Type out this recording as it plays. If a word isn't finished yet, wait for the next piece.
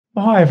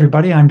Well, hi,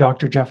 everybody. I'm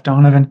Dr. Jeff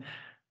Donovan.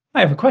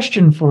 I have a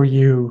question for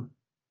you.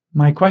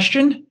 My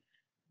question: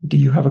 do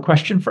you have a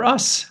question for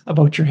us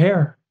about your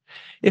hair?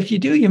 If you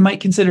do, you might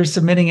consider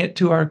submitting it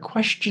to our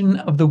Question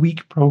of the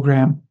Week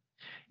program.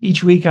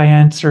 Each week, I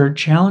answer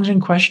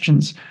challenging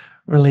questions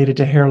related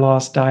to hair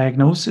loss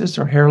diagnosis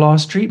or hair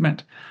loss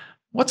treatment.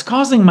 What's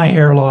causing my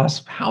hair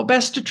loss? How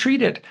best to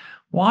treat it?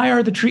 Why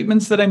are the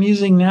treatments that I'm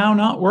using now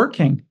not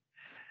working?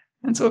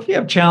 And so, if you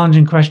have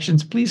challenging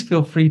questions, please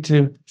feel free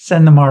to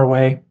send them our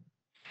way.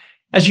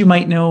 As you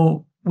might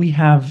know, we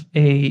have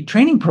a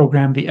training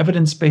program, the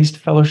Evidence Based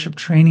Fellowship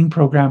Training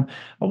Program,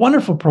 a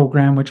wonderful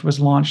program which was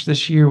launched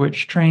this year,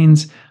 which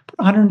trains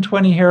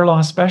 120 hair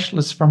loss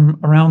specialists from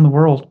around the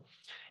world.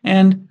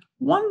 And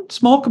one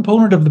small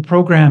component of the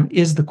program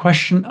is the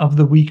Question of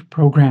the Week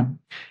program.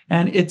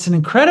 And it's an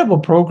incredible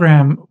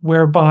program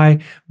whereby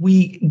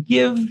we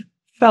give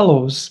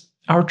fellows,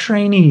 our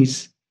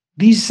trainees,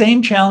 these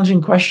same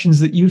challenging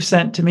questions that you've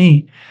sent to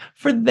me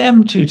for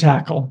them to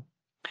tackle.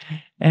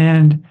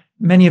 And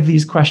many of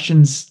these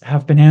questions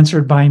have been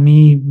answered by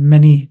me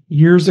many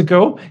years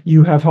ago.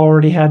 You have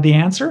already had the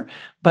answer,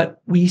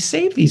 but we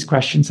save these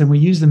questions and we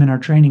use them in our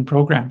training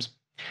programs.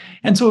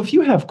 And so if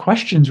you have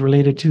questions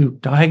related to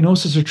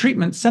diagnosis or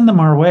treatment, send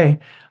them our way.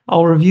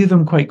 I'll review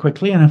them quite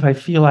quickly, and if I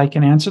feel I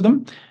can answer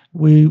them,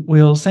 we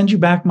will send you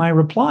back my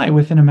reply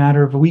within a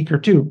matter of a week or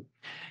two.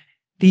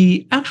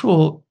 The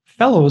actual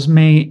fellows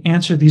may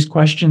answer these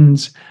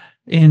questions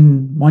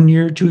in 1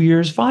 year, 2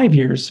 years, 5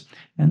 years.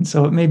 And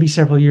so it may be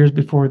several years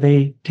before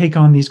they take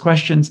on these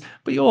questions,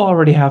 but you'll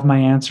already have my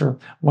answer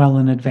well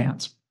in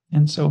advance.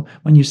 And so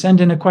when you send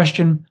in a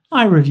question,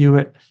 I review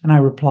it and I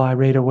reply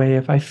right away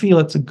if I feel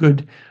it's a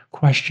good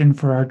question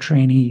for our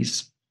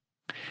trainees.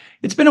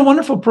 It's been a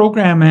wonderful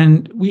program,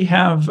 and we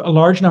have a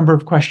large number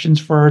of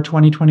questions for our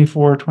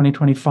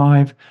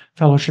 2024-2025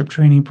 fellowship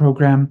training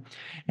program.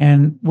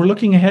 And we're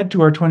looking ahead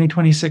to our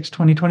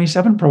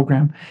 2026-2027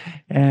 program.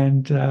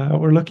 And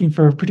we're looking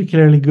for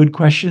particularly good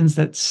questions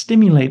that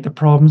stimulate the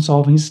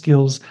problem-solving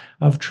skills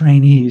of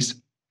trainees.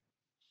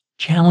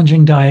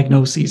 Challenging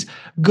diagnoses,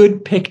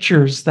 good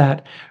pictures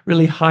that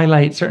really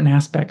highlight certain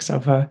aspects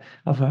of a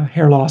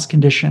hair loss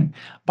condition,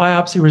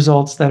 biopsy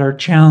results that are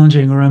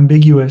challenging or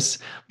ambiguous,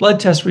 blood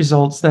test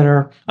results that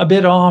are a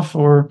bit off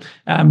or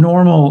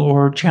abnormal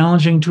or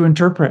challenging to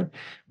interpret.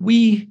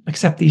 We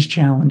accept these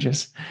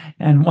challenges.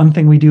 And one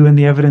thing we do in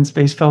the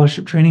evidence-based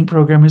fellowship training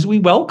program is we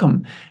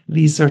welcome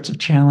these sorts of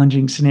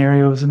challenging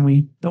scenarios, and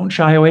we don't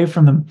shy away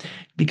from them,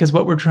 because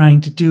what we're trying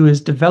to do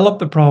is develop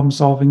the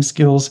problem-solving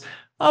skills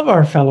of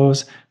our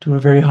fellows to a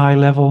very high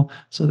level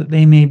so that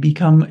they may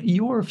become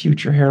your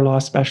future hair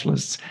loss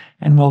specialists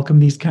and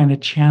welcome these kind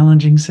of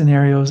challenging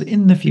scenarios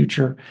in the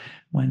future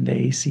when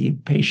they see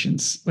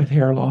patients with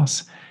hair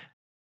loss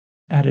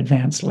at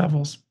advanced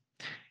levels.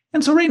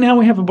 And so right now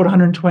we have about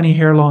 120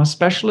 hair loss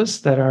specialists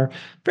that are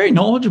very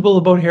knowledgeable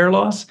about hair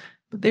loss,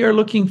 but they are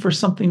looking for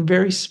something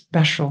very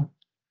special,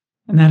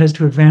 and that is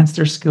to advance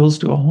their skills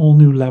to a whole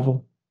new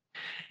level.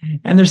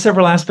 And there's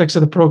several aspects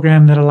of the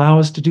program that allow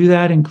us to do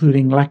that,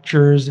 including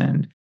lectures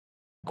and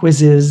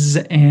quizzes.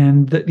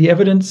 And the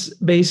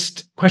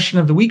evidence-based Question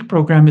of the Week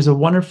program is a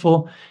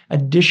wonderful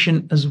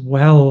addition as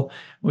well,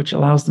 which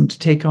allows them to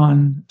take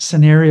on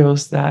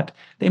scenarios that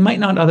they might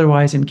not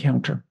otherwise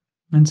encounter.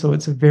 And so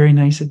it's a very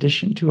nice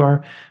addition to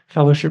our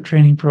fellowship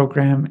training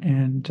program.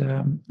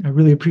 And I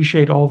really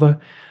appreciate all the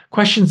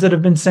questions that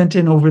have been sent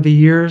in over the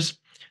years.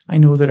 I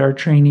know that our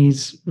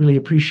trainees really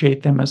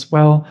appreciate them as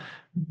well.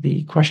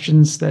 The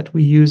questions that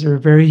we use are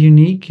very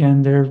unique,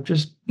 and they're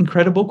just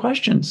incredible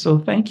questions. So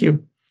thank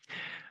you.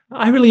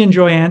 I really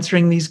enjoy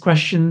answering these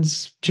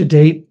questions. To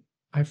date,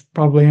 I've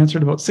probably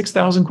answered about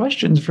 6,000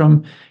 questions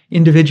from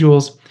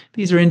individuals.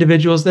 These are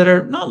individuals that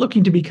are not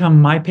looking to become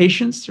my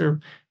patients, or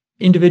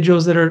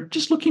individuals that are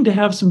just looking to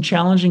have some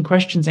challenging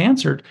questions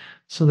answered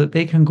so that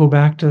they can go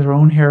back to their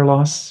own hair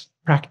loss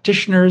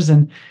practitioners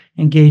and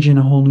engage in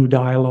a whole new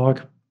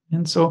dialogue.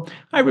 And so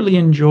I really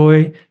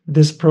enjoy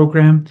this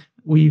program.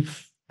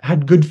 We've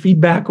had good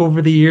feedback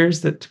over the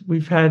years that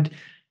we've had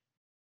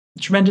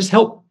tremendous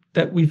help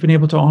that we've been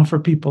able to offer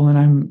people,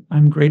 and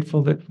I'm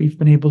grateful that we've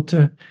been able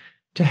to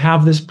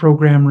have this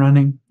program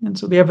running. And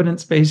so the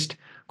evidence-based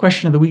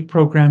Question of the Week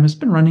program has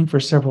been running for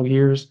several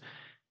years,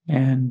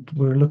 and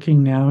we're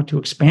looking now to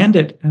expand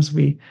it as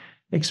we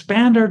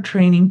expand our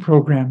training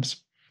programs.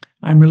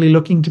 I'm really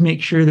looking to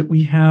make sure that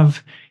we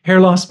have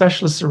hair loss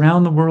specialists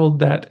around the world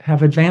that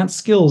have advanced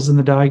skills in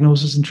the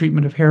diagnosis and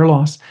treatment of hair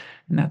loss.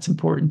 And that's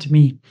important to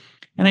me.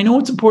 And I know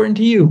it's important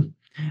to you.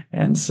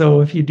 And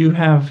so if you do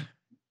have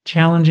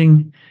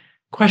challenging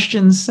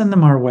questions, send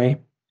them our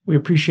way. We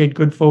appreciate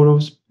good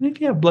photos. And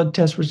if you have blood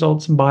test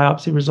results and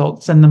biopsy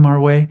results, send them our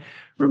way.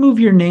 Remove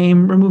your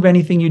name, remove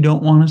anything you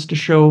don't want us to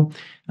show.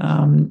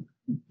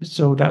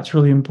 So that's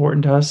really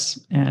important to us.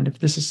 And if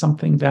this is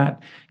something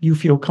that you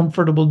feel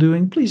comfortable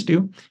doing, please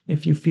do.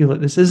 If you feel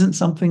that this isn't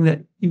something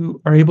that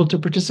you are able to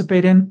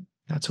participate in,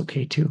 that's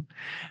okay too.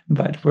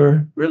 But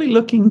we're really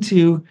looking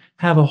to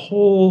have a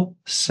whole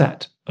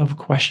set of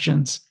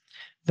questions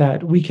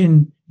that we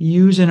can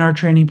use in our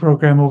training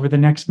program over the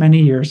next many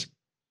years.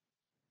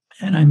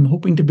 And I'm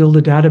hoping to build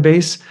a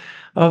database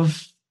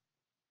of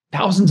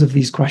thousands of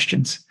these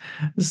questions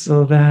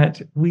so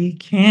that we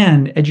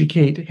can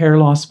educate hair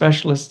loss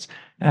specialists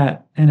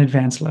at an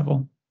advanced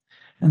level.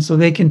 And so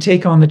they can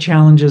take on the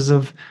challenges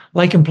of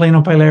lichen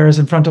planopilaris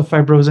and frontal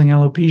fibrosing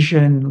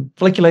alopecia and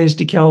folliculitis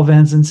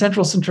decalvans and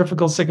central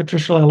centrifugal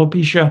cicatricial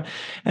alopecia.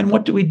 And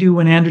what do we do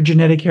when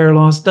androgenetic hair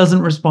loss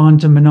doesn't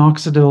respond to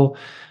minoxidil,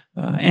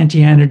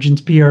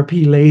 anti-androgens,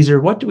 PRP, laser?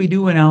 What do we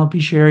do when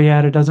alopecia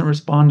areata doesn't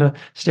respond to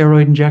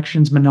steroid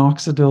injections,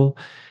 minoxidil,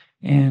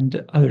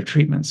 and other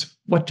treatments?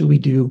 What do we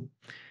do?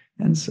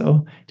 And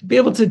so to be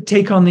able to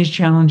take on these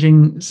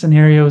challenging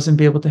scenarios and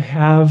be able to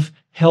have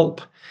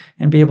help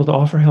and be able to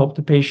offer help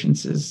to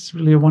patients is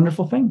really a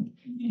wonderful thing.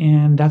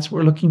 And that's what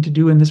we're looking to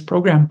do in this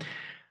program.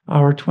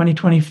 Our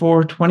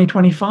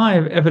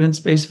 2024-2025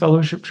 evidence-based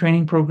fellowship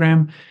training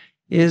program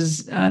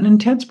is an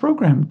intense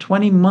program,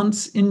 20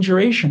 months in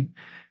duration.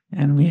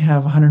 And we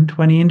have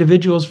 120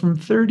 individuals from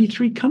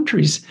 33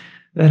 countries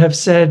that have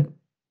said,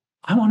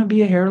 I want to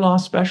be a hair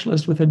loss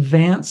specialist with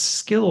advanced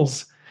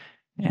skills.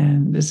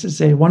 And this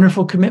is a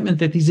wonderful commitment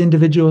that these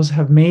individuals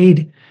have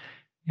made.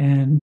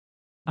 And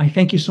I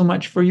thank you so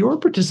much for your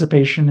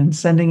participation and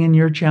sending in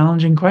your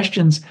challenging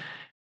questions,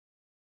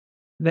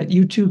 that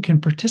you too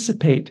can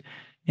participate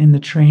in the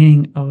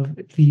training of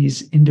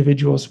these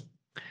individuals.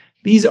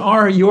 These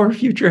are your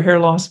future hair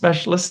loss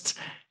specialists.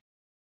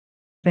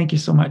 Thank you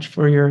so much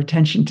for your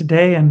attention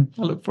today, and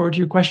I look forward to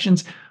your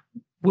questions.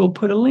 We'll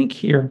put a link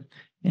here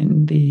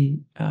in the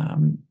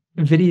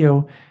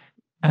video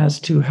as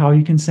to how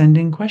you can send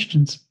in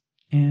questions.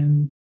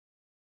 And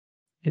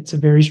it's a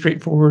very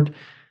straightforward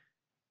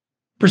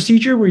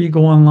procedure where you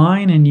go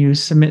online and you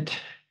submit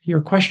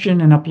your question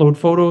and upload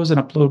photos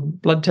and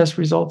upload blood test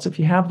results if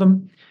you have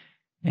them.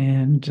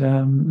 And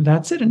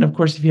that's it. And of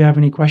course, if you have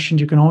any questions,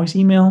 you can always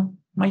email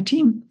my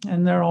team,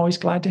 and they're always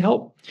glad to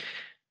help.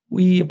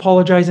 We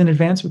apologize in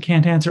advance. We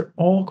can't answer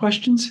all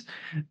questions.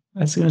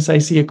 As soon as I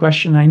see a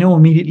question, I know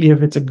immediately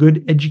if it's a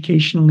good,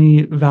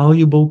 educationally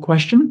valuable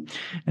question,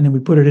 and then we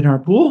put it in our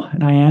pool,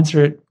 and I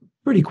answer it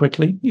pretty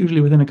quickly,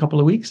 usually within a couple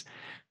of weeks.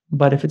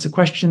 But if it's a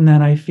question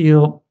that I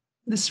feel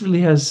this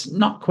really has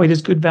not quite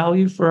as good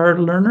value for our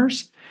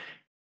learners,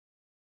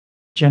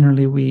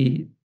 generally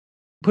we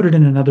put it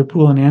in another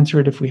pool and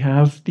answer it if we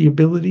have the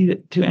ability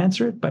to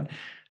answer it, but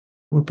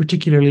we're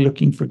particularly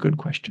looking for good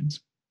questions.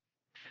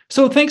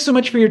 So thanks so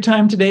much for your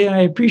time today. I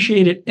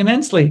appreciate it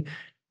immensely,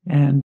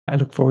 and I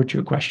look forward to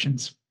your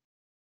questions.